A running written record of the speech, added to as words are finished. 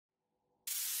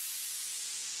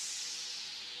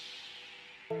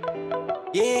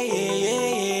Yeah, yeah, yeah,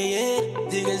 yeah, yeah.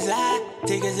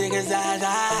 Zigga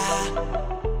za.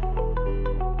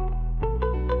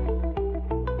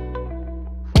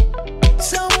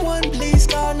 Someone please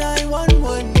call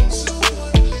 911.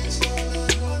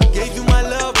 Gave you my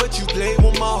love, but you played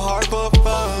with my heart for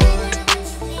fun.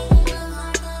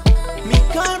 Me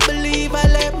can't believe I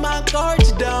let my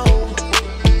guards down.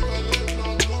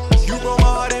 You broke my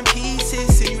heart in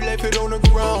pieces and you left it on the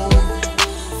ground.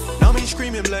 Now me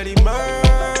screaming bloody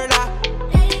murder,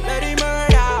 bloody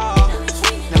murder.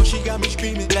 Now she got me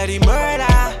screaming bloody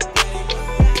murder,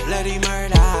 bloody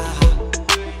murder.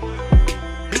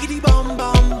 Biggity bum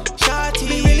bum, shawty.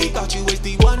 Me really thought you was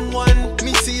the one.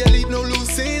 Me see you leave no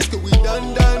loose ends, cause we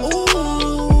done.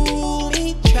 Ooh,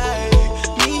 me try.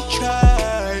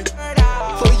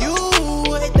 For you,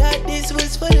 I thought this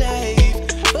was for life,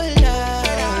 for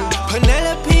life.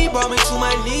 Penelope brought me to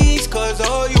my knees, cause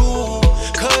of you.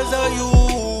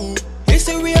 It's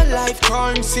a real life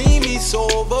crime, see me so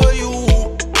over you.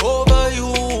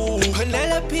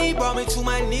 Penelope brought me to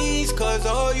my knees, cause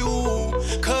of you.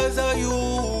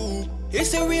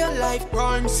 It's a real life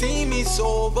crime, see me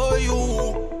so over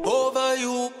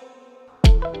you.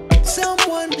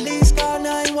 Someone please call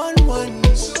 911.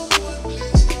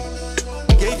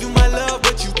 Gave you my love,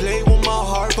 but you played with my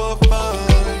heart for fun.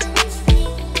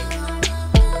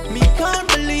 Me can't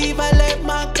believe I let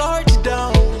my guards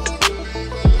down.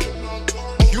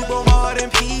 You broke my heart in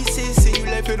pieces and you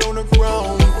left it on the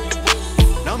ground.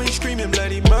 Now me screaming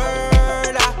bloody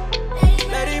murder,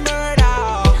 bloody murder.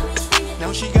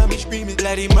 Now she got me screaming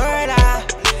bloody murder,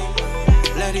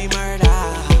 bloody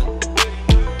murder.